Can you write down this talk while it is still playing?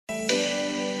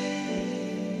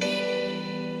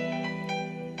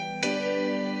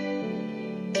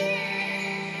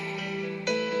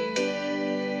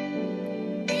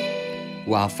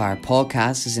Wildfire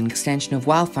Podcast is an extension of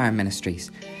Wildfire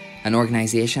Ministries, an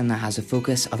organisation that has a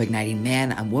focus of igniting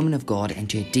men and women of God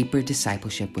into a deeper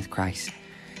discipleship with Christ,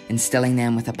 instilling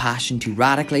them with a passion to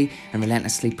radically and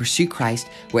relentlessly pursue Christ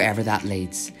wherever that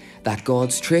leads, that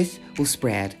God's truth will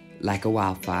spread like a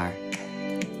wildfire.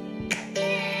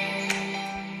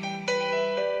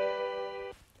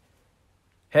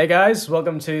 Hey guys,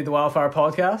 welcome to the Wildfire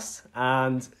Podcast,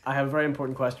 and I have a very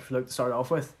important question for Luke to start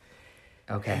off with.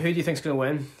 Okay. Who do you think's going to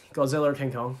win, Godzilla or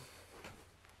King Kong?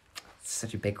 It's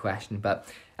such a big question, but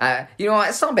you know what?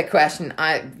 It's not a big question.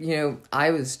 I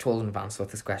was told in advance what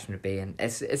this question would be, and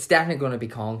it's definitely going to be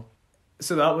Kong.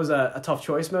 So that was a tough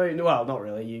choice, maybe. Well, not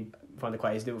really. You found it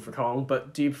quite easy to do it for Kong,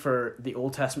 but do you prefer the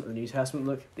Old Testament or the New Testament?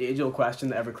 Look, the age-old question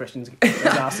that every Christian is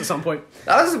asked at some point.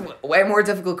 That was a way more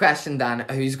difficult question than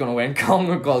who's going to win, Kong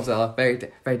or Godzilla.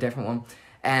 Very different one.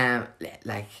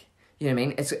 You know what I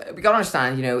mean? We gotta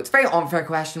understand. It's a very unfair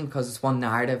question because it's one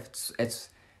narrative.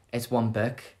 It's one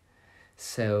book.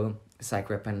 So it's like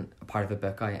ripping a part of a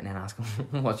book out and then asking,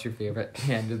 what's your favourite at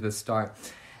the end of the start?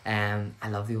 I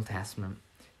love the Old Testament.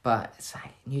 But it's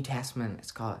like New Testament,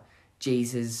 it's got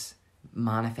Jesus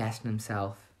manifesting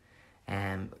himself,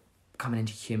 coming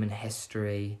into human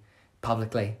history,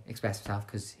 publicly express himself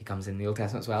because he comes in the Old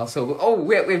Testament as well. So,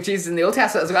 we have Jesus in the Old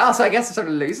Testament as well. So I guess I'm sort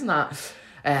of losing that.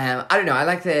 I don't know. I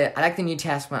like the New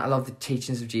Testament. I love the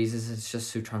teachings of Jesus. It's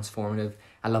just so transformative.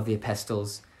 I love the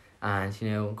epistles. And,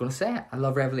 I'm going to say it. I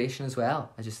love Revelation as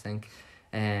well. I just think,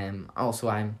 I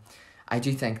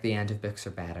do think the end of books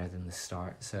are better than the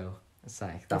start. So it's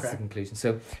like, that's the conclusion.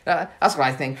 So that's what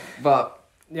I think. But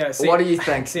yeah, what do you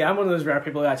think? See, I'm one of those rare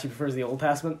people who actually prefers the Old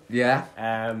Testament. Yeah.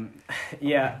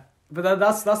 Yeah. But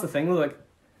that's the thing. Like,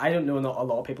 I don't know a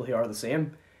lot of people who are the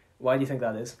same. Why do you think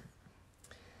that is?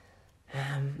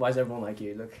 Why is everyone like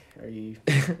you? Look, are you...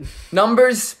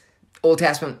 Numbers, Old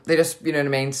Testament, they just, you know what I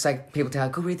mean? It's like people tell,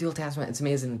 go read the Old Testament, it's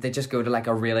amazing. They just go to like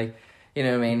a really, you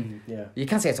know what I mean? Yeah. You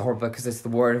can't say it's a horrible book because it's the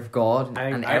Word of God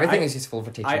and everything is useful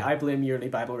for teaching. I blame yearly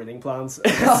Bible reading plans.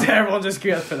 Everyone just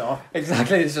gets put off.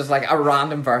 Exactly, it's just like a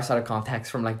random verse out of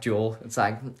context from like Joel. It's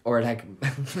like, or like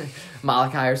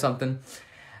Malachi or something.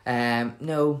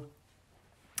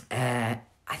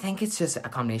 I think it's just a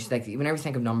combination. Like whenever you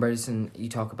think of numbers and you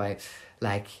talk about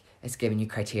like it's giving you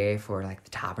criteria for like the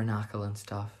tabernacle and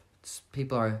stuff.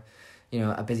 People are,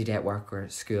 a busy day at work or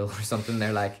at school or something.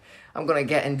 They're like, I'm gonna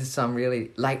get into some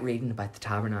really light reading about the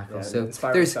tabernacle. Yeah, so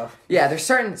there's stuff. Yeah, there's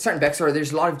certain books or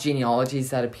there's a lot of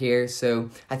genealogies that appear. So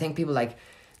I think people like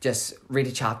just read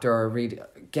a chapter or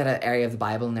get an area of the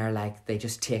Bible and they're like they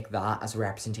just take that as a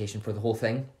representation for the whole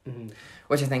thing. Mm-hmm.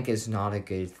 Which I think is not a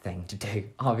good thing to do,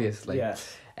 obviously.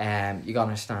 Yes. You gotta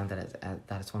understand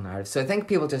that it's one narrative. So I think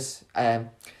people just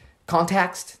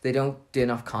context. They don't do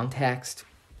enough context,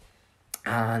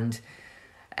 and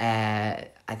I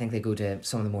think they go to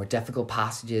some of the more difficult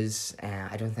passages.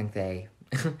 I don't think they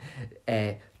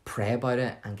pray about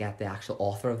it and get the actual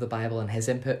author of the Bible and his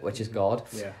input, which is God.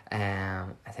 Yeah.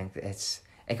 I think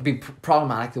it could be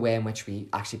problematic the way in which we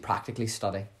actually practically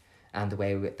study. And the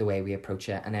way we approach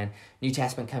it. And then New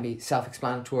Testament can be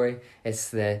self-explanatory. It's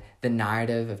the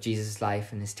narrative of Jesus'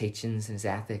 life and his teachings and his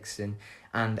ethics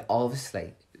and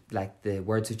obviously like the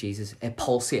words of Jesus, it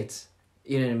pulsates.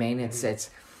 You know what I mean? It's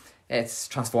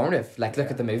transformative. Like look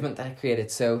at the movement that it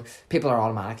created. So people are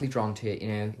automatically drawn to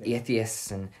it, atheists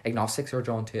and agnostics are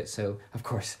drawn to it. So of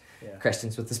course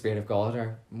Christians with the Spirit of God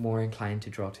are more inclined to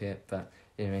draw to it. But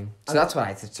you know what I mean? So that's what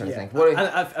I sort of think. And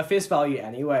at face value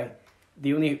anyway,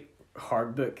 the only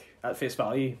hard book at face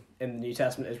value in the New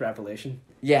Testament is Revelation.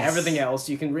 Yes. Everything else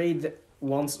you can read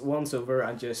once over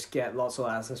and just get lots of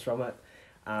lessons from it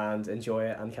and enjoy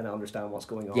it and kind of understand what's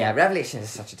going on. Yeah, Revelation is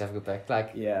such a difficult book.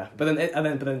 Like but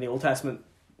in the Old Testament,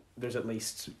 there's at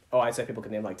least I'd say people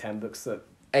can name like 10 books that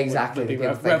exactly would be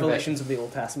revelations of the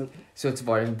Old Testament. So it's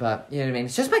avoiding, but you know what I mean.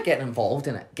 It's just about getting involved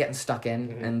in it, getting stuck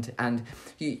in, and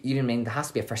you know what I mean. There has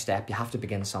to be a first step. You have to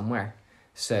begin somewhere.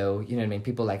 So, you know what I mean?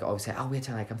 People like always say, wait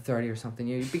till like I'm 30 or something.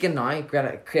 You begin now,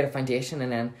 create a foundation, and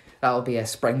then that'll be a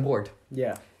springboard.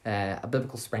 Yeah. A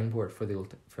biblical springboard for the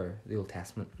Old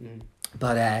Testament. Mm.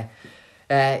 But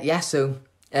so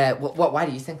why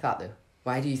do you think that though?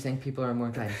 Why do you think people are more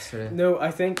inclined to sort of... No,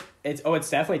 I think it's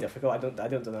definitely difficult. I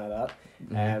don't deny that.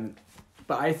 Mm-hmm.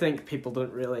 But I think people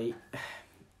don't really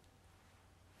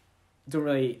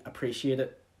appreciate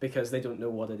it because they don't know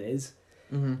what it is.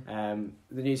 Mm-hmm.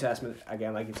 The New Testament,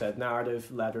 again, like you've said, narrative,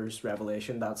 letters,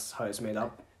 revelation, that's how it's made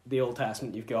up. The Old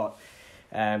Testament, you've got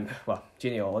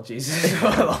genealogies is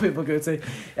what a lot of people go to.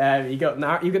 You've got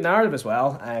narrative as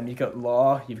well. You've got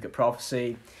law, you've got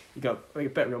prophecy, You got like a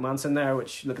bit of romance in there,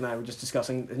 which Luke and I were just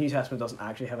discussing. The New Testament doesn't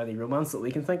actually have any romance that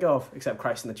we can think of, except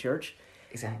Christ and the church.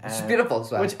 Exactly. It's beautiful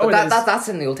as well. Which, that's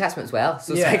in the Old Testament as well.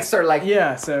 So it's like sort of like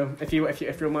So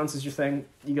if romance is your thing,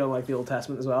 you gotta like the Old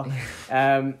Testament as well.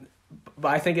 But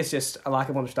I think it's just a lack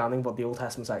of understanding what the Old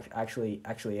Testament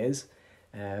actually is.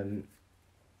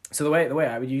 So the way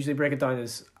I would usually break it down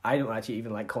is I don't actually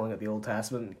even like calling it the Old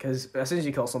Testament, because as soon as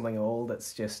you call something old,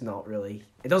 it's just not really.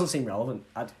 It doesn't seem relevant.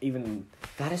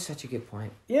 That is such a good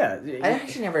point. Yeah, I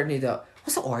actually never knew that.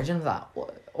 What's the origin of that?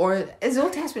 Or is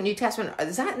Old Testament, New Testament?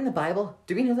 Is that in the Bible?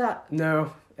 Do we know that?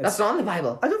 No. That's not in the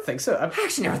Bible. I don't think so. I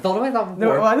actually never thought about that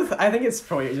before. No, well, I think it's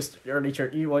probably just early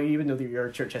church. You would know your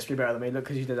church history better than me, look,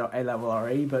 because you did A-level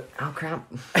RE. But oh crap!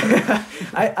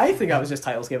 I think that was just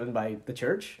titles given by the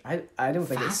church. I don't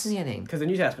think fascinating, because the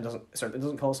New Testament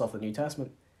doesn't call itself the New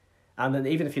Testament. And then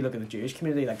even if you look at the Jewish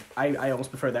community, like I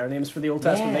almost prefer their names for the Old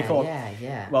Testament. They call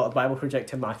it, well, the Bible Project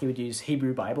TaNaK would use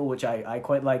Hebrew Bible, which I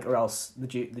quite like, or else the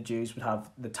Jews would have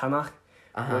the TaNaK.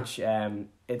 Which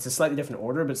it's a slightly different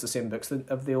order, but it's the same books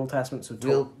of the Old Testament. So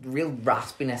real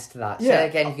raspiness to that. Yeah. So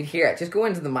again, you can hear it. Just go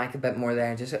into the mic a bit more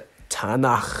there. Just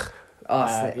TaNaK.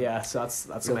 Oh, so that's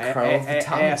some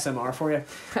ASMR for you.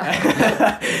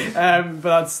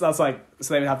 But that's like,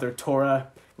 so they would have their Torah,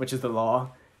 which is the law,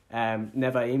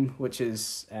 Nevi'im, which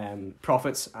is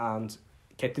prophets, and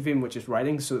Ketuvim, which is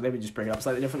writings. So they would just bring it up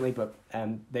slightly differently, but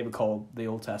they would call the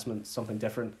Old Testament something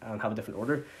different and have a different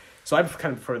order. So I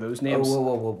kind of prefer those names.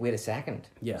 Whoa, wait a second.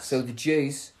 Yes. So the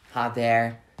Jews had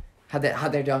their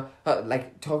done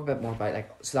like talk a bit more about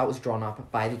so that was drawn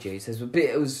up by the Jews.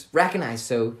 It was recognized.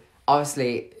 So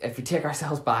obviously, if we take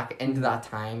ourselves back into that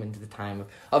time, into the time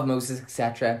of Moses,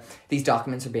 etc., these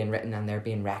documents are being written and they're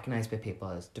being recognized by people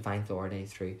as divine authority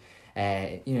through,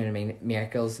 you know what I mean,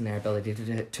 miracles, and their ability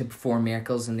to perform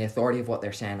miracles, and the authority of what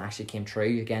they're saying actually came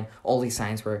true. Again, all these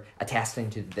signs were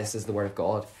attesting to this is the word of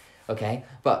God. Okay,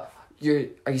 but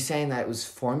are you saying that it was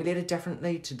formulated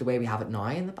differently to the way we have it now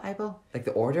in the Bible, like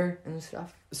the order and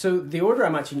stuff? So the order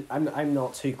I'm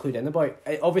not too clued in about.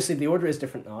 Obviously, the order is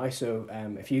different now. So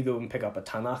if you go and pick up a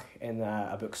TaNaK in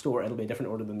a bookstore, it'll be a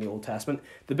different order than the Old Testament.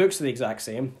 The books are the exact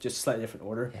same, just slightly different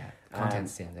order. Yeah,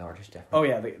 content's the same. The order's different. Oh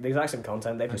yeah, the exact same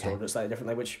content. They've just ordered it slightly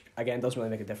differently, which again doesn't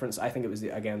really make a difference. I think it was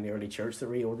the early church that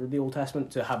reordered the Old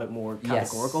Testament to have it more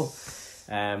categorical. Yes.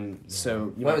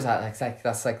 So what was that like?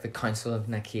 That's like the Council of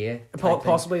Nicaea.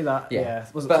 Possibly that. Yeah.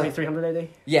 Was it 300 AD?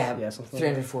 Yeah, something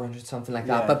 300, like 400, something like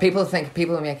that. But people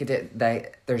make it.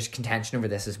 There's contention over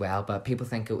this as well. But people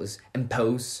think it was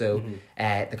imposed. So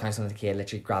the Council of Nicaea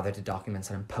literally gathered the documents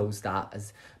and imposed that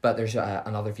as. But there's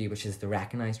another view, which is the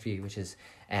recognized view, which is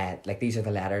these are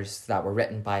the letters that were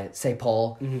written by, say,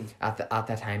 Paul at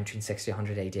that time between 60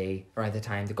 100 AD, around the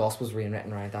time the Gospels were being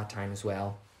written around that time as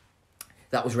well.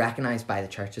 That was recognised by the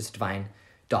church as divine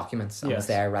documents and was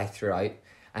there right throughout.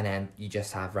 And then you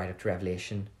just have right up to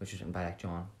Revelation, which was written by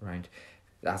John around.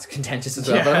 That's contentious as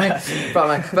well,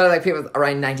 but people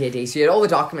around 90 AD. So you had all the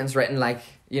documents written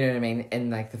you know what I mean, in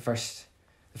the first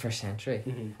century,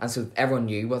 and so everyone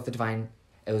knew what the divine.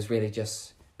 It was really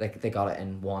just they got it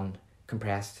in one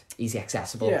compressed, easy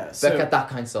accessible book at that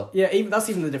council. Yeah, that's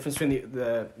even the difference between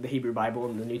the Hebrew Bible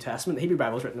and the New Testament. The Hebrew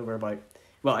Bible is written over about.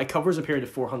 Well, it covers a period of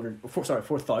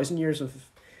 4,000 years of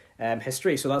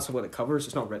history, so that's what it covers.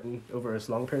 It's not written over as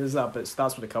long a period as that, but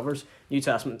that's what it covers. New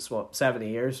Testament's 70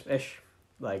 years-ish,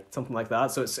 something like that,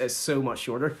 so it's so much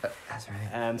shorter. That's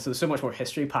right. So there's so much more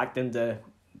history packed into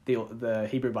the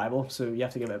Hebrew Bible, so you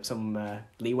have to give it some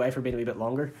leeway for being a wee bit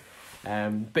longer.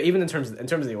 But even in terms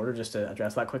of the order, just to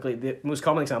address that quickly, the most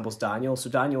common example is Daniel. So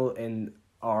Daniel in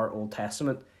our Old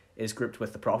Testament is grouped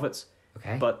with the prophets.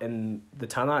 Okay. But in the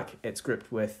TaNaK, it's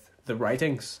grouped with the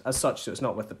writings as such, so it's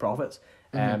not with the prophets.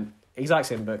 Exact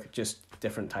same book, just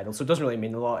different titles. So it doesn't really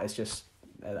mean a lot. It's just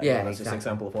it's just an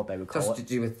example of what they would call just it. to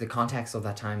do with the context of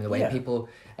that time, the way people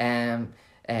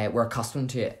were accustomed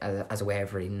to it as a way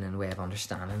of reading and a way of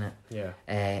understanding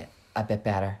it. A bit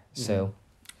better. So,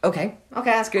 okay,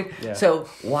 that's good. Yeah. So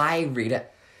why read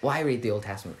it? Why read the Old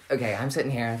Testament? Okay, I'm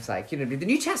sitting here. It's the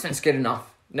New Testament's good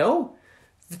enough. No,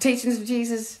 the teachings of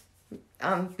Jesus.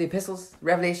 The epistles,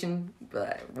 Revelation,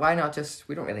 why not just,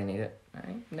 we don't really need it,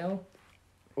 right? No?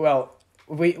 Well,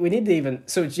 we need to even,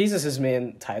 so Jesus'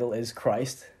 main title is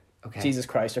Christ. Okay. Jesus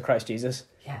Christ or Christ Jesus.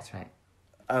 Yeah, that's right.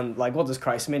 And what does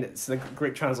Christ mean? It's the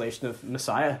Greek translation of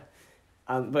Messiah.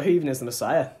 But who even is the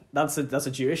Messiah? That's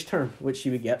a Jewish term, which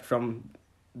you would get from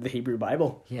the Hebrew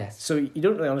Bible. Yes. So you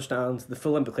don't really understand the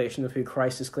full implication of who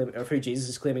Christ is claiming, or who Jesus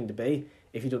is claiming to be,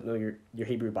 if you don't know your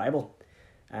Hebrew Bible.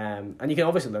 And you can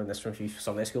obviously learn this from a few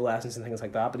Sunday school lessons and things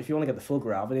like that. But if you want to get the full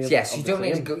gravity, you don't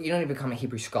need to become a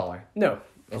Hebrew scholar. No,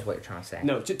 is what you're trying to say.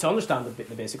 No, to understand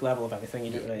the basic level of anything,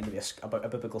 you don't really need to be a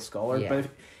biblical scholar. Yeah. But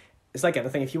it's like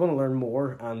anything. If you want to learn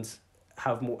more and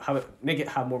make it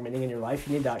have more meaning in your life,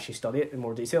 you need to actually study it in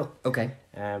more detail. Okay.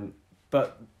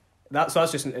 But that's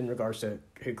just in regards to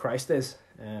who Christ is.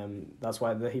 That's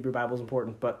why the Hebrew Bible is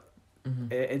important. But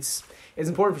it's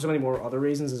important for so many more other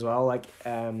reasons as well. Like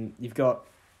you've got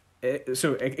it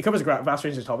covers a vast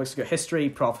range of topics. You've got history,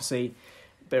 prophecy,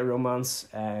 bit of romance.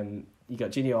 You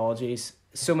got genealogies.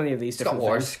 So many of these different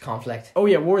wars, things. conflict. Oh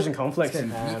yeah, wars and conflict. You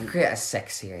could create a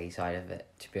 6 series out of it.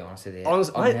 To be honest with you, on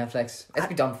Netflix, it's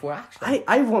been done before actually.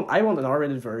 I want an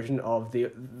R-rated version of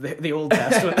the Old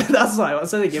Testament. That's why I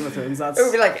said the Game of Thrones. It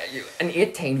would be like an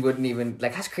 18 wouldn't even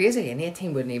that's crazy. An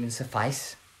 18 wouldn't even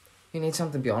suffice. You need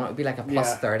something beyond it. It would be like a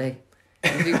plus 30.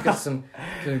 You got some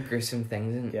gruesome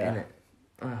things in it.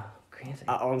 Oh, crazy.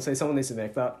 Honestly, someone needs to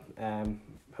make that.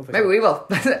 Hopefully maybe we will.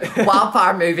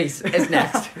 Wildfire movies is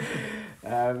next.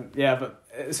 But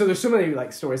so there's so many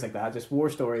like stories like that, just war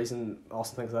stories and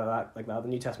awesome things like that. The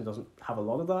New Testament doesn't have a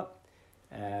lot of that.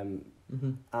 And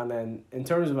then in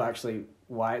terms of actually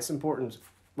why it's important,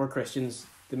 we're Christians.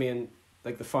 The main,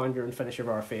 like the founder and finisher of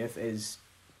our faith is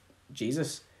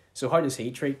Jesus. So how does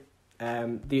he treat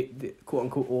the quote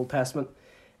unquote Old Testament?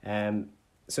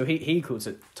 So he quotes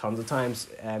it tons of times.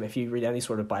 If you read any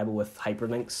sort of Bible with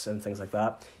hyperlinks and things like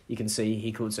that, you can see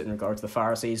he quotes it in regard to the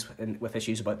Pharisees and with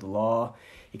issues about the law.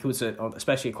 He quotes it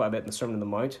especially quite a bit in the Sermon on the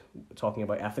Mount, talking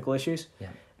about ethical issues.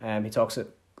 He talks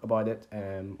about it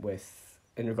in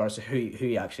regards to who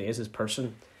he actually is as a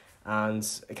person, and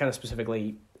kind of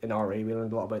specifically in RE we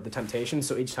learned a lot about the temptation.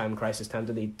 So each time Christ is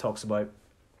tempted, he talks about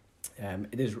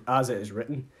it is as it is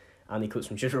written, and he quotes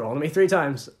from Deuteronomy 3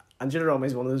 times. And Deuteronomy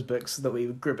is one of those books that we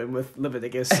group in with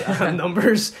Leviticus and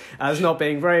Numbers as not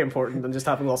being very important and just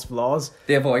having lots of laws.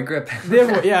 The avoid group.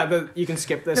 You can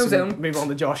skip this and move on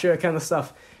to Joshua kind of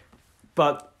stuff.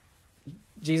 But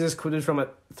Jesus quoted from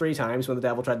it 3 times when the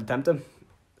devil tried to tempt him.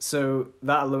 So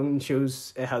that alone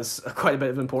shows it has quite a bit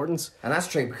of importance. And that's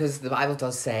true, because the Bible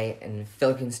does say in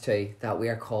Philippians 2 that we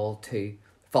are called to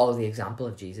follow the example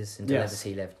of Jesus and to live as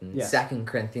he lived. And 2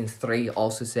 Corinthians 3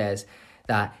 also says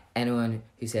that anyone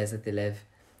who says that they live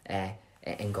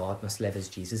in God must live as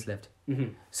Jesus lived.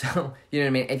 So, you know what I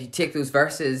mean? If you take those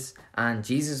verses, and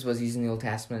Jesus was using the Old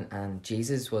Testament, and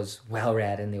Jesus was well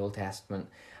read in the Old Testament,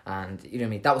 and you know what I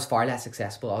mean, that was far less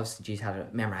accessible. Obviously, Jesus had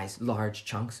to memorize large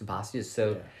chunks and passages.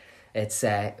 So it's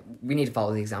we need to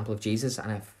follow the example of Jesus,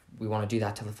 and if we want to do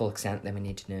that to the full extent, then we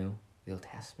need to know the Old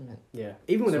Testament. Yeah,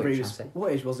 even whenever he was,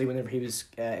 what age was he whenever he was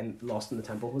lost in the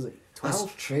temple? Was it 12?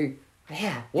 That's true.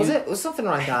 Yeah, it was something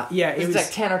like that. Yeah, it was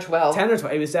like 10 or 12. 10 or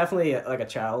 12. He was definitely like a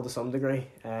child to some degree.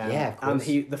 Of course.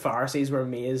 And the Pharisees were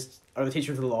amazed, or the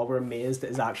teachers of the law were amazed at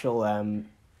his actual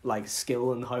like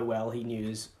skill and how well he knew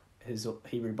his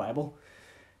Hebrew Bible.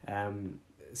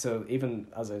 So even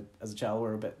as a child,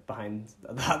 we're a bit behind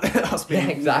that. Us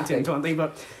being 19, 20,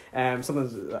 but something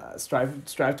to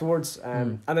strive towards.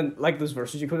 And then like those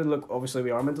verses you could look. Obviously,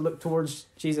 we are meant to look towards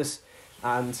Jesus,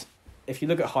 and if you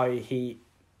look at how he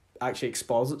actually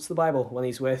exposits the Bible when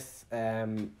he's with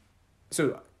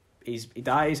so he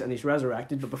dies and he's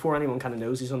resurrected, but before anyone kind of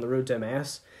knows, he's on the road to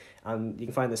Emmaus, and you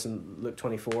can find this in Luke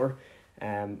 24,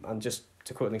 and just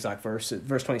to quote an exact verse,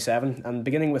 verse 27, and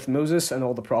beginning with Moses and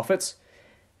all the prophets,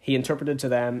 he interpreted to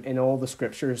them in all the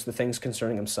scriptures the things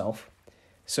concerning himself.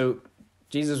 So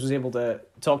Jesus was able to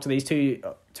talk to these two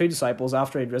disciples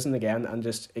after he'd risen again and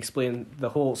just explain the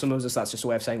whole. So Moses, that's just a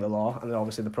way of saying the law, and then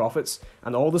obviously the prophets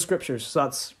and all the scriptures.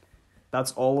 So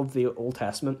that's all of the Old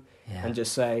Testament, and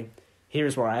just say,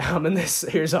 here's where I am in this.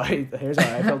 Here's how I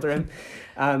filter in,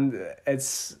 and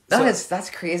that's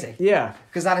crazy. Yeah,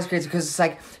 because that is crazy. Because it's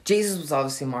like Jesus was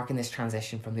obviously marking this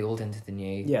transition from the old into the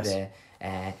new. Yes.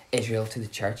 The Israel to the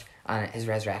church, and his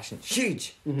resurrection,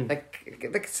 huge. Like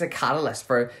it's a catalyst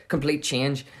for complete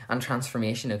change and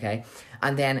transformation. Okay,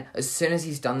 and then as soon as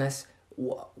he's done this,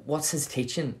 what's his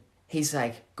teaching? He's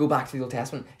like, go back to the Old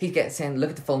Testament. He's saying, look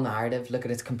at the full narrative, look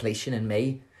at its completion in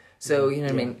me. So, you know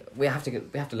what I mean? We have to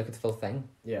look at the full thing.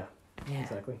 Yeah,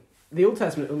 exactly. The Old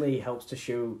Testament only helps to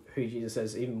show who Jesus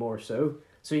is even more so.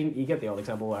 So you get the old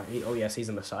example where, he's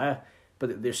the Messiah.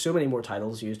 But there's so many more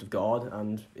titles used of God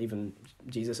and even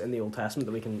Jesus in the Old Testament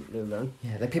that we can really learn.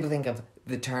 Yeah, like people think of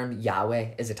the term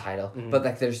Yahweh as a title. But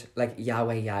like there's like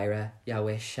Yahweh Yireh,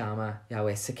 Yahweh Shammah,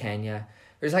 Yahweh Sekenya.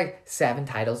 There's like 7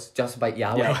 titles just about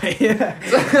Yahweh.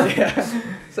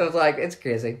 So it's like, it's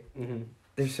crazy.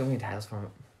 There's so many titles for it.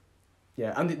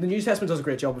 Yeah, and the New Testament does a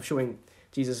great job of showing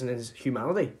Jesus in his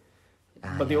humanity.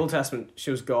 But the Old Testament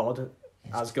shows God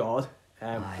as God.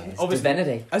 Obviously,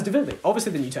 divinity. As divinity.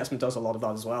 Obviously, the New Testament does a lot of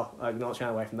that as well. I'm not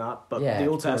shying away from that. But the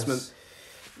Old Testament...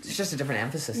 It's just a different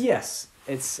emphasis. Yes.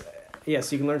 So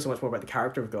you can learn so much more about the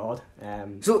character of God.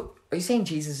 So, are you saying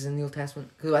Jesus is in the Old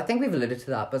Testament? Because I think we've alluded to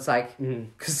that, but it's like...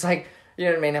 Because it's like, you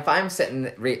know what I mean? If I'm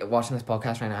sitting watching this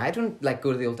podcast right now, I don't, like,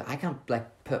 go to the Old... I can't,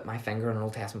 like, put my finger on an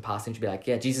Old Testament passage and be like,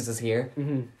 yeah, Jesus is here. You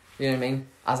know what I mean?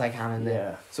 As I can in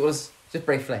there. Yeah. So, just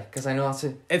briefly, because I know that's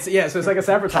a... So it's like a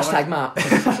separate topic. Hashtag Matt.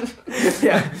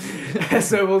 Yeah.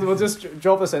 So we'll just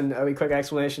drop us in a wee quick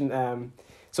explanation.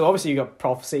 So obviously you got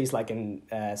prophecies like in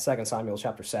 2 Samuel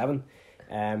chapter 7.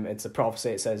 It's a prophecy.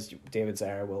 It says David's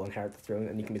heir will inherit the throne,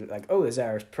 and you can be like, oh, his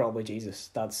heir is probably Jesus.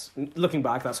 That's, looking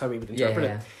back, that's how we would interpret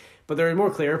it. But there are more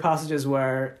clear passages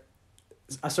where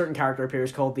a certain character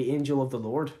appears called the angel of the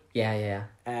Lord. I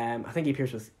think he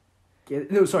appears with...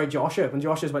 No, sorry, Joshua. When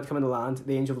Joshua's about to come into the land,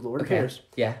 the angel of the Lord appears.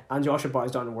 Yeah. And Joshua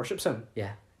bows down and worships him.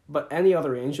 Yeah. But any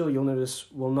other angel, you'll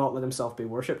notice, will not let himself be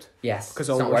worshipped. Yes. Because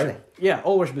all worship,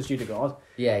 all worship is due to God.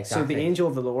 Yeah, exactly. So the angel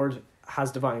of the Lord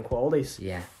has divine qualities.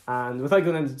 Yeah. And without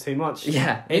going into too much...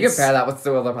 Yeah. You compare that with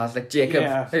the other passage, like Jacob.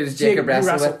 Yeah. Who's Jacob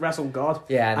wrestled God.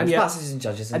 Yeah, and there's passages in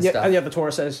Judges and stuff. And yet the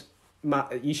Torah says,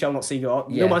 you shall not see God.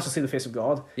 No man shall see the face of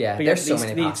God. Yeah, but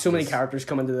there's so many characters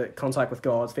come into the contact with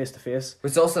God face to face. But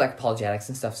it's also like apologetics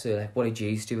and stuff. So like, what do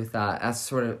Jews do with that? That's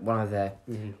sort of one of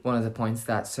the points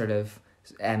that sort of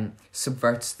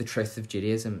subverts the truth of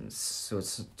Judaism. So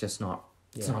it's just not.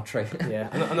 It's not true. Yeah,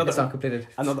 it's not completed.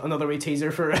 Another wee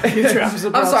teaser for a future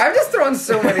episode. I'm sorry, I'm just throwing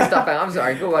so many stuff out. I'm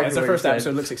sorry. Go back. It's the first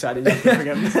episode. Looks exciting. Go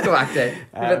back to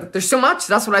it. There's so much.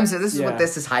 That's what I'm saying. This is what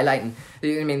this is highlighting. You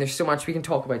know what I mean? There's so much we can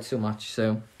talk about. So much.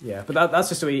 So yeah, but that's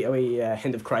just a wee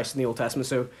hint of Christ in the Old Testament.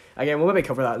 So again, we'll maybe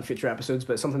cover that in future episodes,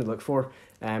 but it's something to look for.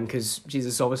 Because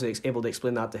Jesus is obviously able to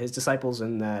explain that to his disciples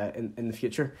in the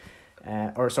future,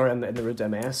 in the road to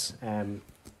Emmaus.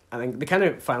 I think the kind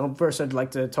of final verse I'd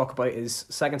like to talk about is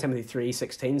 2 Timothy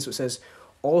 3:16. So it says,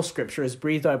 all scripture is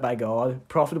breathed out by God,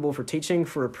 profitable for teaching,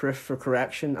 for reproof, for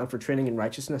correction, and for training in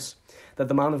righteousness, that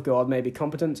the man of God may be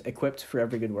competent, equipped for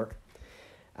every good work.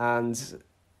 And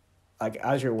like,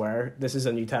 as you're aware, this is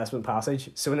a New Testament passage.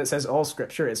 So when it says all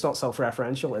scripture, it's not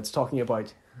self-referential. It's talking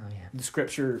about the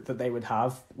scripture that they would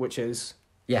have, which is...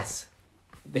 Yes.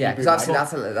 Because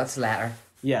obviously that's a letter.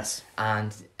 Yes.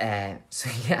 And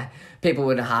people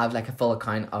wouldn't have like a full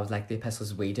account of like the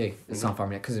epistles we do. It's not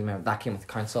formulated because remember that came with the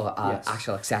council,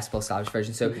 actual accessible established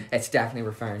version. So it's definitely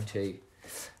referring to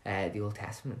the Old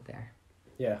Testament there.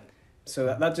 Yeah. So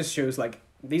that just shows like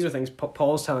these are things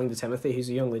Paul's telling to Timothy, who's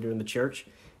a young leader in the church.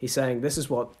 He's saying this is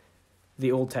what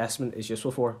the Old Testament is useful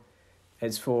for.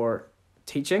 It's for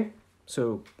teaching.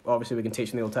 So obviously we can teach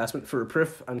in the Old Testament, for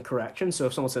reproof and correction. So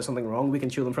if someone says something wrong, we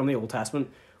can show them from the Old Testament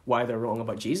why they're wrong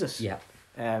about Jesus. Yeah.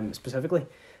 Specifically.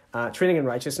 Training in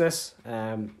righteousness,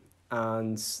 and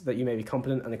that you may be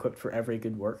competent and equipped for every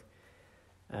good work.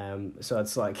 So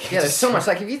it's like... Yeah, there's so much.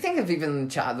 Like, if you think of even,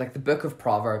 like, the book of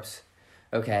Proverbs,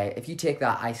 okay, if you take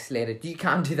that isolated, you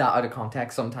can do that out of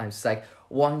context sometimes. It's like,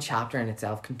 one chapter in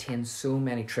itself contains so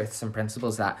many truths and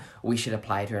principles that we should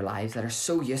apply to our lives that are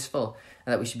so useful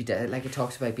and that we should be... Like, it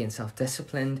talks about being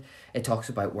self-disciplined. It talks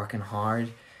about working hard.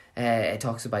 It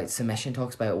talks about submission,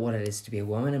 talks about what it is to be a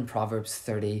woman in Proverbs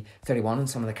 31 and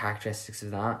some of the characteristics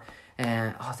of that.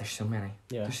 There's so many.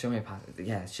 Yeah. There's so many passages.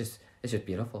 Yeah, it's just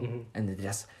beautiful. And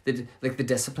the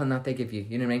discipline that they give you,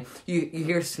 you know what I mean? You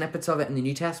hear snippets of it in the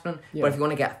New Testament, but if you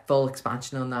want to get full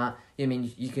expansion on that, you know what I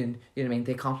mean, you can, you know what I mean,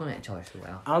 they complement each other so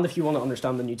well. And if you want to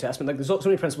understand the New Testament, like there's so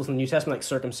many principles in the New Testament, like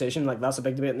circumcision, like that's a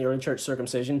big debate in the early church,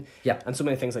 circumcision. Yeah. And so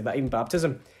many things like that, even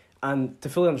baptism. And to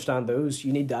fully understand those,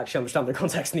 you need to actually understand their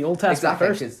context in the Old Testament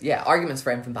first. Arguments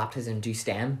for infant baptism do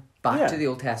stem back to the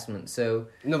Old Testament. So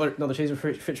another teaser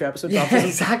for future episode. Yeah, baptism.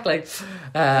 Exactly.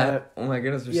 Oh my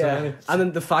goodness, there's so many. And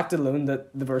then the fact alone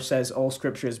that the verse says all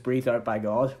scripture is breathed out by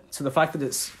God. So the fact that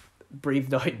it's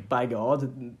breathed out by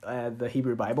God, the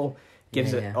Hebrew Bible,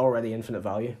 gives it already infinite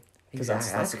value.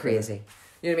 Exactly. That's crazy.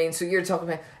 You know what I mean? So you're talking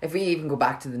about, if we even go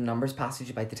back to the Numbers passage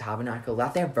about the tabernacle,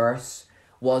 that there verse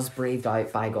was breathed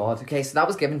out by God. Okay, so that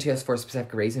was given to us for a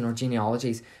specific reason, or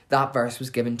genealogies. That verse was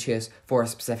given to us for a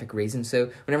specific reason. So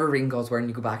whenever reading God's word and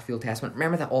you go back to the Old Testament,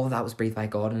 remember that all of that was breathed by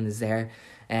God and is there.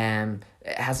 It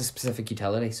has a specific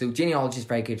utility. So genealogy is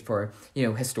very good for, you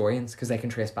know, historians because they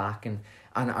can trace back and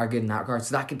are good in that regard.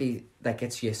 So that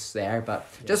gets use there. But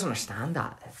just understand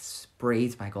that it's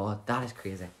breathed by God. That is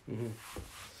crazy.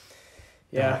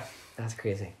 Yeah. That's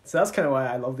crazy. So that's kind of why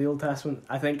I love the Old Testament.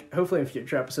 I think hopefully in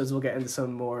future episodes we'll get into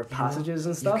some more passages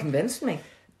and stuff. You convinced me.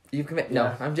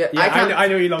 No, I'm just. Yeah, I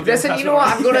know you love the Old Testament. You know what?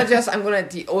 I'm gonna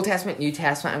the Old Testament, New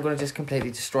Testament. I'm gonna just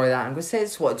completely destroy that. I'm gonna say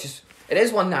it's It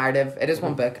is one narrative. It is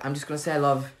one book. I'm just gonna say I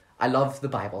love the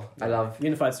Bible. I love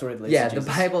unified story that leads yeah to the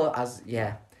Jesus. Bible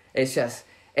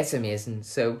it's amazing.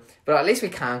 So, but at least we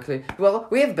can include. Well,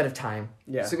 we have a bit of time.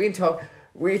 Yeah. So we can talk.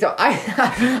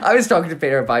 I was talking to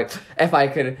Peter about if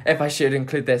I should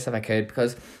include this if I could,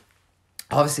 because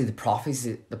obviously the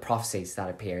prophecies that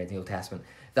appear in the Old Testament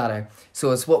that are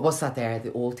so it's what's that there,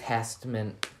 the Old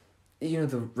Testament,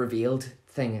 the revealed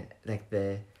thing, like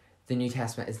the New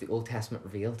Testament is the Old Testament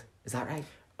revealed. Is that right?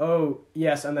 Oh,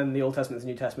 yes, and then the Old Testament is the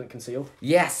New Testament concealed.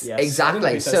 Yes, Yes. I don't know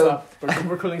exactly. who says So that.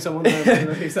 We're calling someone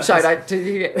who says shout out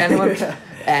to anyone. So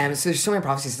there's so many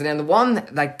prophecies. And then the one,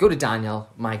 like, go to Daniel.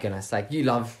 My goodness, like, you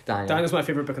love Daniel. Daniel's my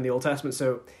favourite book in the Old Testament,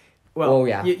 so... Well,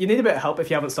 yeah. you need a bit of help if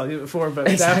you haven't studied it before, but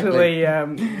Exactly.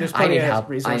 definitely there's plenty of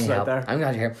resources out there. I'm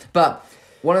glad you're here. But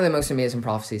one of the most amazing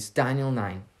prophecies, Daniel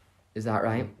 9. Is that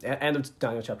right? End of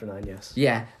Daniel chapter 9, yes.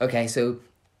 Yeah, okay, so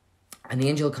an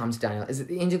angel comes to Daniel. Is it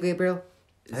the angel Gabriel?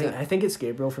 I think it's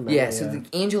Gabriel from memory. Yeah, so the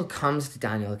angel comes to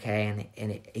Daniel, okay,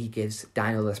 and he gives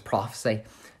Daniel this prophecy.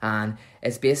 And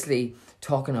it's basically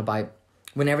talking about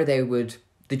whenever the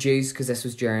Jews, because this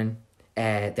was during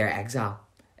their exile,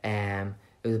 it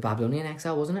was a Babylonian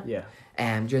exile, wasn't it? Yeah.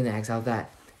 During the exile,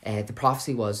 that the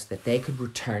prophecy was that they could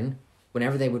return.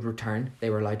 Whenever they would return, they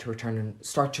were allowed to return and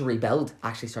start to rebuild.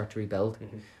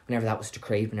 Mm-hmm. Whenever that was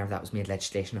decreed, whenever that was made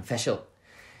legislation official.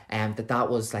 That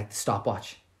was like the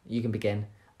stopwatch. You can begin.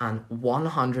 And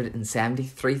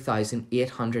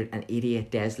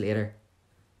 173,888 days later,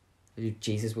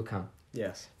 Jesus would come.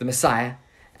 Yes. The Messiah,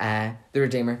 the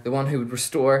Redeemer, the one who would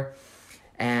restore.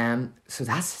 So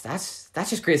that's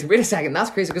just crazy. Wait a second, that's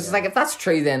crazy, because it's like, if that's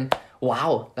true, then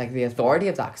wow, like the authority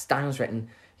of that, because Daniel's written,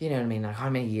 you know what I mean, like how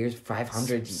many years?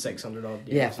 500? 600 odd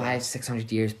years. Yeah,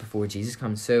 600 years before Jesus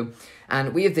comes. So,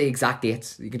 and we have the exact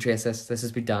dates. You can trace this. This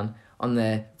has been done on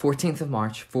the 14th of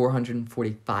March,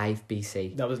 445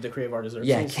 BC. That was the decree of Artaxerxes.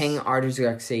 Yeah, King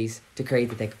Artaxerxes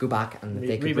decreed that they could go back and that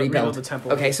they could rebuild the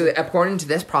temple. Okay, so according to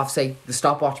this prophecy, the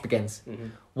stopwatch begins.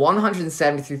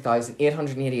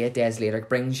 173,888 days later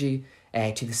brings you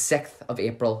to the 6th of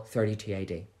April, 32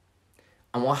 AD.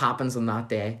 And what happens on that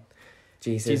day?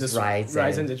 Jesus rides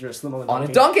into Jerusalem on a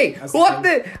donkey.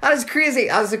 That is crazy.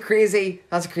 That's crazy.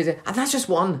 And that's just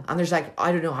one. And there's like,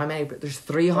 I don't know how many, but there's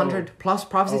 300 plus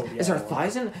prophecies. Is there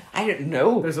 1,000? I don't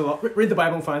know. There's a lot. Read the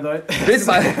Bible and find out. Read the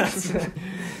Bible.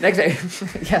 Next day.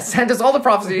 Yes, send us all the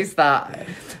prophecies that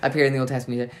appear in the Old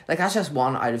Testament. Like, that's just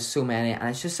one out of so many. And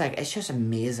it's just like, it's just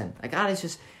amazing. Like,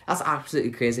 that's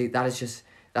absolutely crazy.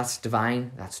 That's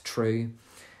divine. That's true.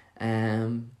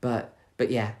 But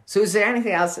yeah. So is there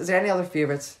anything else? Is there any other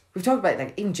favourites? We've talked about,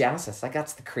 like, even Genesis. Like,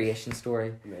 that's the creation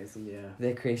story. Amazing, yeah.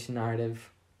 The creation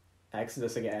narrative.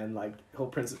 Exodus again, like whole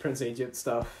Prince Egypt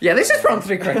stuff. Yeah, let's just run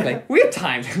through quickly. We have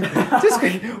time. Just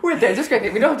quickly. We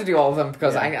don't have to do all of them,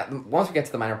 because once we get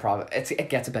to the minor prophets, it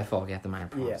gets a bit foggy at the minor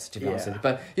prophets, to be honest with you.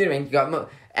 But you know what I mean. You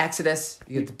got Exodus.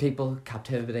 You got the people,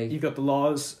 captivity. You've got the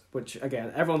laws, which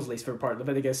again everyone's least favorite part: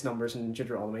 Leviticus, Numbers, and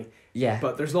Deuteronomy. Yeah,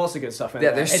 but there's lots of good stuff in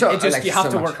there. There's you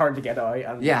have to work hard to get out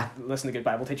and listen to good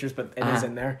Bible teachers, but it is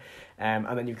in there.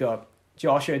 And then you've got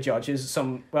Joshua, Judges,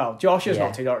 Joshua's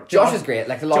not too dark. Joshua's great,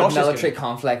 like a lot of military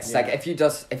conflicts. Yeah. Like if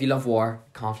you love war,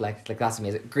 conflict, like that's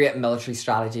amazing. Great military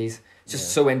strategies. It's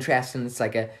just so interesting. It's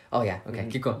like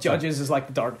keep going. Judges is like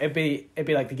the dark. It'd be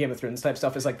like the Game of Thrones type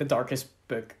stuff. It's like the darkest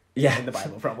book in the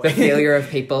Bible, probably. The failure of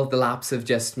people, the lapse of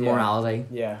just morality.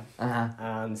 Yeah.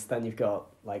 And then you've got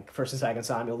like 1st and 2nd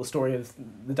Samuel, the story of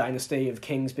the dynasty of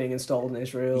kings being installed in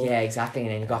Israel. Yeah, exactly. And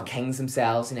then you've got kings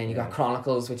themselves, and then you've got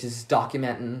Chronicles, which is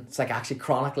documenting. It's like actually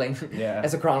chronicling. Yeah.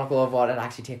 It's a chronicle of what had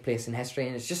actually take place in history,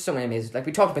 and it's just so many amazing. Like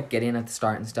we talked about Gideon at the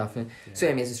start and stuff, and so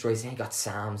many amazing stories. And you got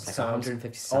Psalms, like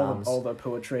 150 Psalms, all the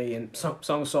poetry and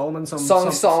Song of Solomon. Some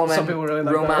people really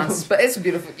like romance, but it's a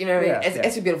beautiful. You know what I mean? Yeah,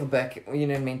 it's a beautiful book. You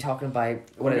know what I mean? Talking about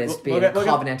what it is to be in a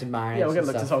covenanted marriage. Yeah, we'll get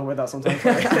to talk about that sometime.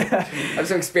 I'm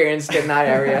so experienced in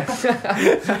that area.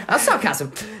 That's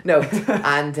sarcasm. No,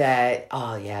 and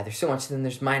there's so much. Then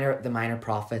there's the minor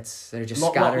prophets. They're just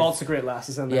scattered. Lots of great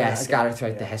lessons in there. Yeah, scattered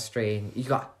throughout the history. You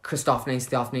got Christophanies,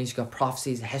 Theophanies. You got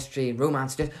prophecies, history,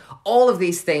 romance. Just all of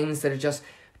these things that are just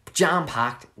jam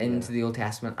packed into the Old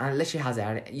Testament, and it literally has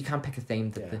everything. You can't pick a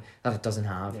theme that it doesn't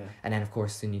have. Yeah. And then of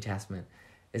course the New Testament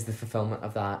is the fulfillment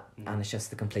of that, and it's just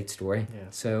the complete story. Yeah.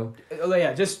 So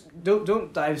just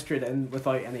don't dive straight in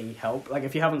without any help. Like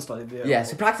if you haven't studied the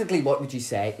so practically, what would you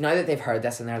say now that they've heard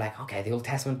this and they're like, okay, the Old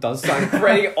Testament does sound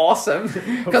pretty awesome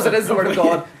because it is the Word of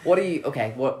God. What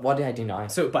do I do now?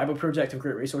 So Bible Project have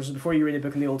great resources. Before you read a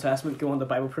book in the Old Testament, go on to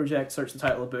Bible Project, search the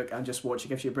title of the book, and just watch. It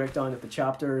gives you a breakdown of the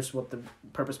chapters, what the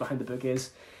purpose behind the book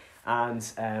is,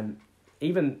 and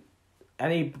even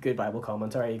any good Bible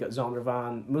commentary. You got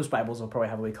Zondervan. Most Bibles will probably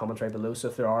have a wee commentary below, so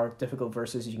if there are difficult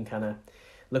verses, you can kind of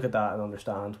look at that and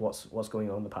understand what's going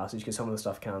on in the passage, because some of the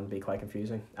stuff can be quite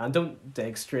confusing. And don't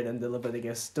dig straight into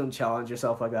Leviticus. Don't challenge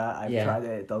yourself like that. I've tried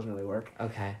it. It doesn't really work.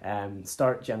 Okay.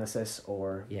 Start Genesis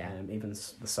or even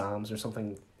the Psalms or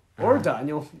something. Or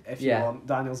Daniel, if you want.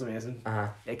 Daniel's amazing.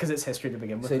 Because it's history to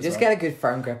begin with. So just get a good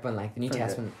firm grip on like the New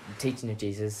Testament teaching of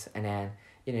Jesus, and then,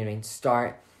 you know what I mean,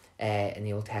 start in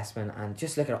the Old Testament and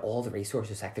just look at all the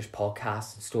resources. Like there's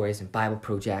podcasts and stories and Bible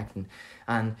Project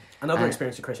and other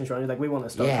experienced Christians around. Like we want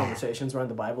to start conversations around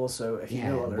the Bible. So if you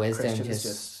know other wisdom, Christians,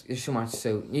 just there's so much.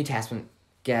 So New Testament,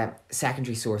 get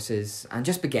secondary sources and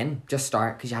just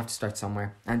start, because you have to start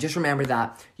somewhere. And just remember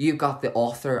that you've got the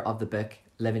author of the book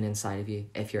living inside of you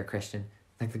if you're a Christian,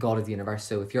 like the God of the universe.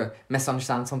 So if you're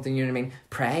misunderstanding something, you know what I mean,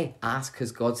 pray, ask,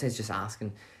 because God says just ask.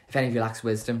 And if any of you lacks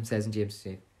wisdom, says in James,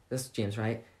 this is James,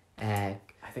 right? I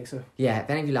think so. Yeah, if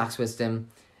any of you lacks wisdom,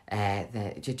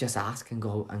 just ask and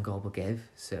God will give.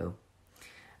 So,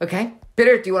 okay,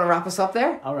 Peter, do you want to wrap us up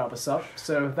there? I'll wrap us up.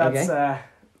 So that's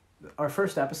our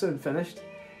first episode finished,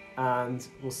 and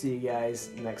we'll see you guys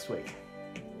next week.